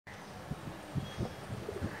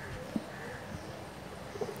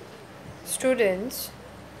Students,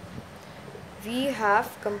 we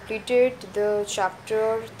have completed the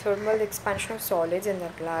chapter thermal expansion of solids in the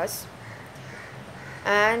class,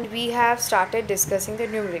 and we have started discussing the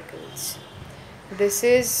numericals. This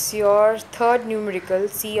is your third numerical.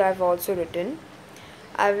 See, I've also written.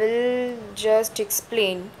 I will just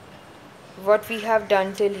explain what we have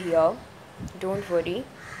done till here. Don't worry.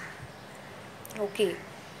 Okay.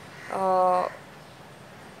 Uh,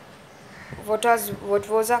 what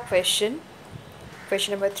was our question?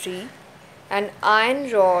 Question number 3. An iron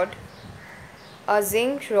rod, a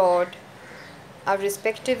zinc rod are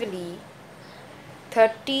respectively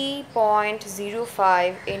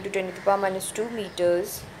 30.05 into 10 to the power minus 2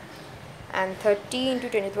 meters and 30 into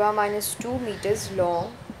 10 to the power minus 2 meters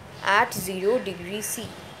long at 0 degree C.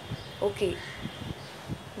 Okay,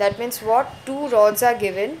 that means what? Two rods are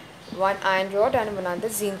given, one iron rod and one other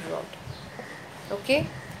zinc rod. Okay,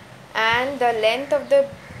 and the length of the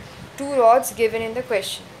two rods given in the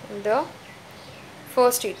question in the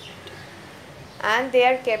first statement, and they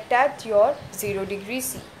are kept at your 0 degree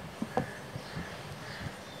C.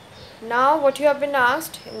 Now what you have been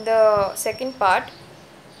asked in the second part,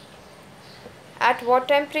 at what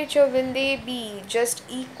temperature will they be just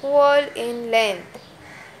equal in length?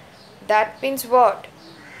 That means what?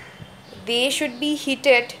 They should be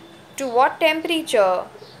heated to what temperature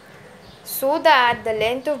so that the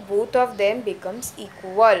length of both of them becomes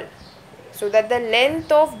equal. So that the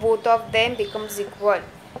length of both of them becomes equal.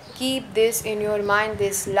 Keep this in your mind,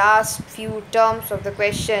 this last few terms of the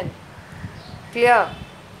question. Clear?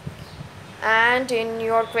 And in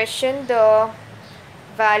your question, the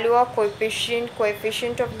value of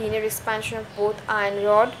coefficient of linear expansion of both iron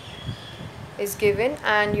rod is given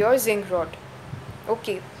and your zinc rod.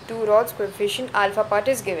 Okay, two rods coefficient alpha part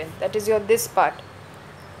is given. That is your this part.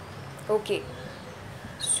 Okay,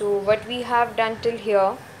 so what we have done till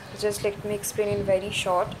here, just let me explain in very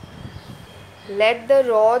short. Let the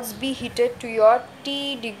rods be heated to your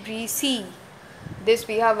T degree C. This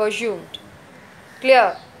we have assumed.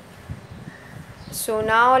 Clear? So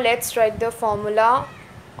now let's write the formula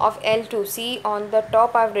of L2. See, on the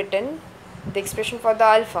top I have written the expression for the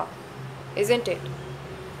alpha, isn't it?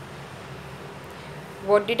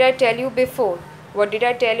 What did I tell you before? What did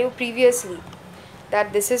I tell you previously?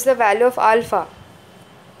 That this is the value of alpha,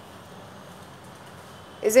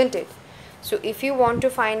 isn't it? So if you want to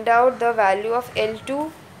find out the value of L2,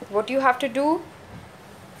 what you have to do?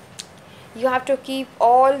 You have to keep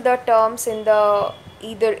all the terms in the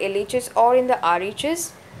either LHS or in the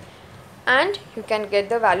RHS, and you can get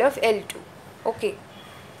the value of L2. Okay,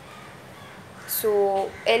 so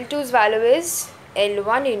L2's value is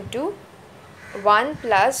L1 into 1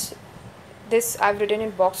 plus this I've written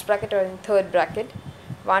in box bracket or in third bracket,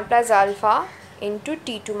 1 plus alpha into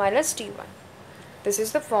T2 minus T1. This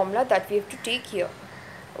is the formula that we have to take here.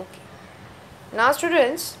 Okay, now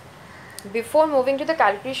students, before moving to the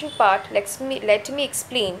calculation part, let me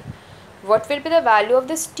explain what will be the value of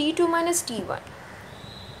this T2 minus T1.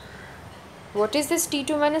 What is this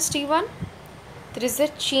T2 minus T1? There is a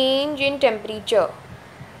change in temperature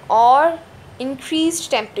or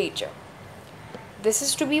increased temperature. This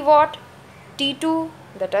is to be what? T2,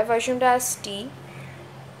 that I've assumed as T.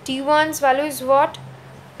 T1's value is what?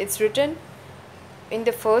 It's written in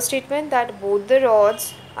the first statement that both the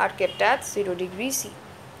rods are kept at 0 degree C.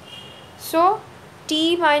 So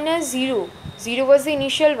T minus 0, 0 was the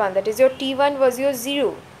initial one, that is your T1 was your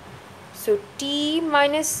 0. So T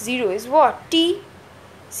minus 0 is what? T.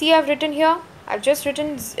 See, I've written here, I've just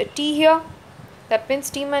written T here, that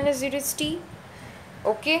means T minus 0 is T.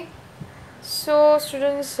 Okay, so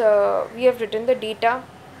students, we have written the data.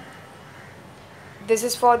 This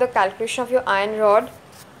is for the calculation of your iron rod.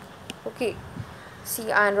 Okay,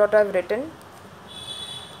 see, iron rod I've written,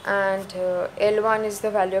 and L1 is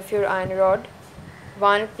the value of your iron rod,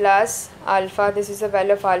 1 plus alpha, this is the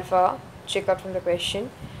value of alpha, check out from the question,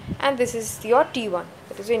 and this is your T1,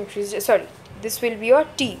 that is increased, sorry, this will be your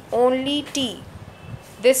T, only T,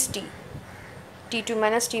 this T, T2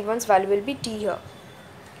 minus T1's value will be T here.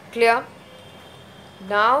 Clear?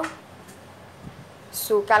 Now,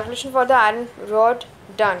 so calculation for the iron rod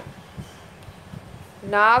done.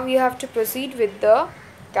 Now we have to proceed with the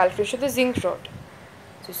calculation of the zinc rod.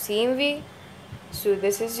 So same way, so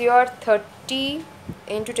this is your 30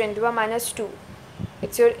 into 10 to the power minus 2.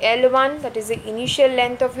 It's your L1, that is the initial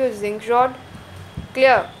length of your zinc rod.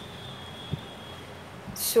 Clear?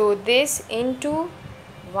 So this into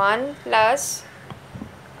 1 plus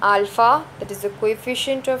alpha, that is the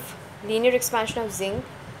coefficient of linear expansion of zinc.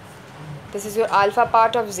 This is your alpha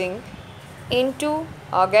part of zinc, into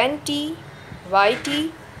again T,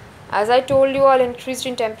 YT, As I told you all, increased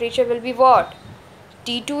in temperature will be what?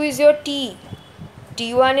 T2 is your T.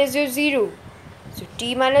 T1 is your 0. So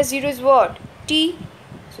T minus 0 is what? T.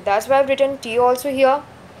 So that's why I've written T also here.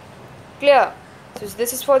 Clear? So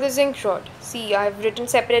this is for the zinc rod. See, I have written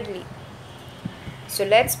separately. So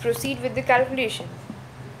let's proceed with the calculation.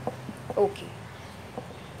 Okay.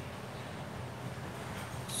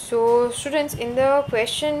 So students, in the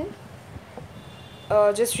question,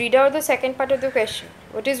 just read out the second part of the question.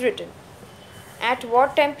 What is written? At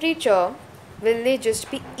what temperature will they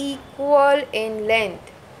just be equal in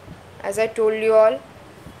length? As I told you all,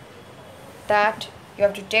 that you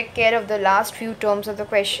have to take care of the last few terms of the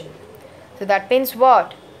question. So that means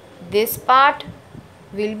what? This part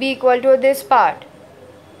will be equal to this part.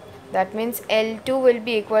 That means L2 will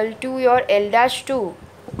be equal to your L dash 2.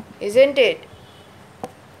 Isn't it?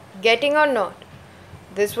 Getting or not?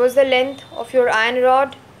 This was the length of your iron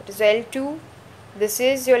rod. It is L2. This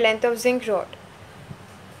is your length of zinc rod.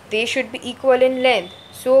 They should be equal in length.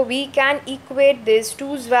 So we can equate these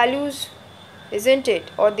two values, isn't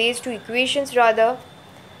it? Or these two equations rather.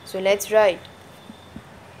 So let's write.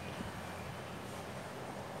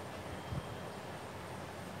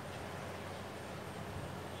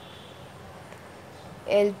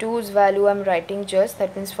 L2's value I'm writing just,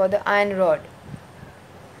 that means for the iron rod.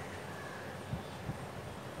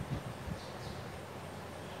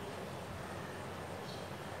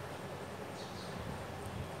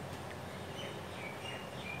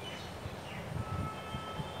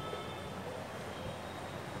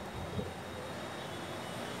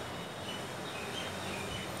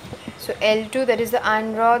 So L2, that is the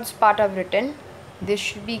iron rod's part I've written. This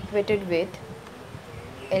should be equated with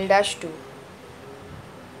L dash 2.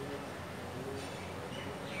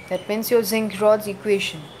 That means your zinc rod's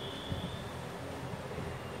equation.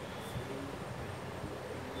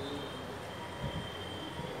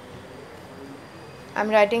 I'm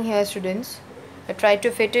writing here, students. I try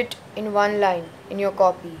to fit it in one line in your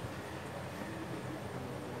copy.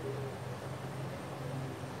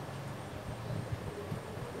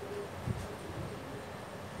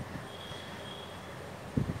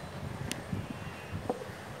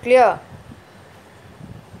 Clear?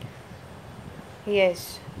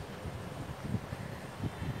 Yes.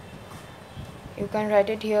 You can write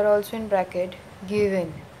it here also in bracket,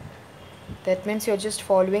 given. That means you're just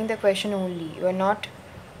following the question only. You are not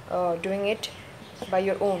doing it by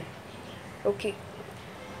your own. Okay.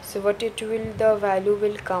 So what it will, the value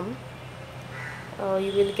will come.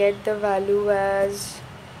 You will get the value as,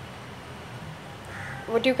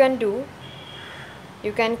 what you can do,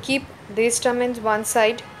 you can keep this term in one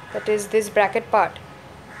side, that is this bracket part.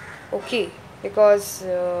 Okay, because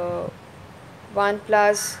 1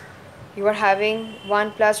 plus, you are having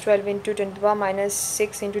 1 plus 12 into 10 to the power minus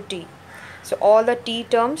 6 into t. So all the t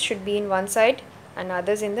terms should be in one side and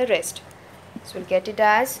others in the rest. So we'll get it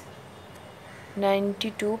as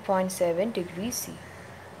 92.7 degrees C.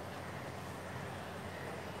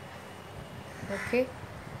 Okay.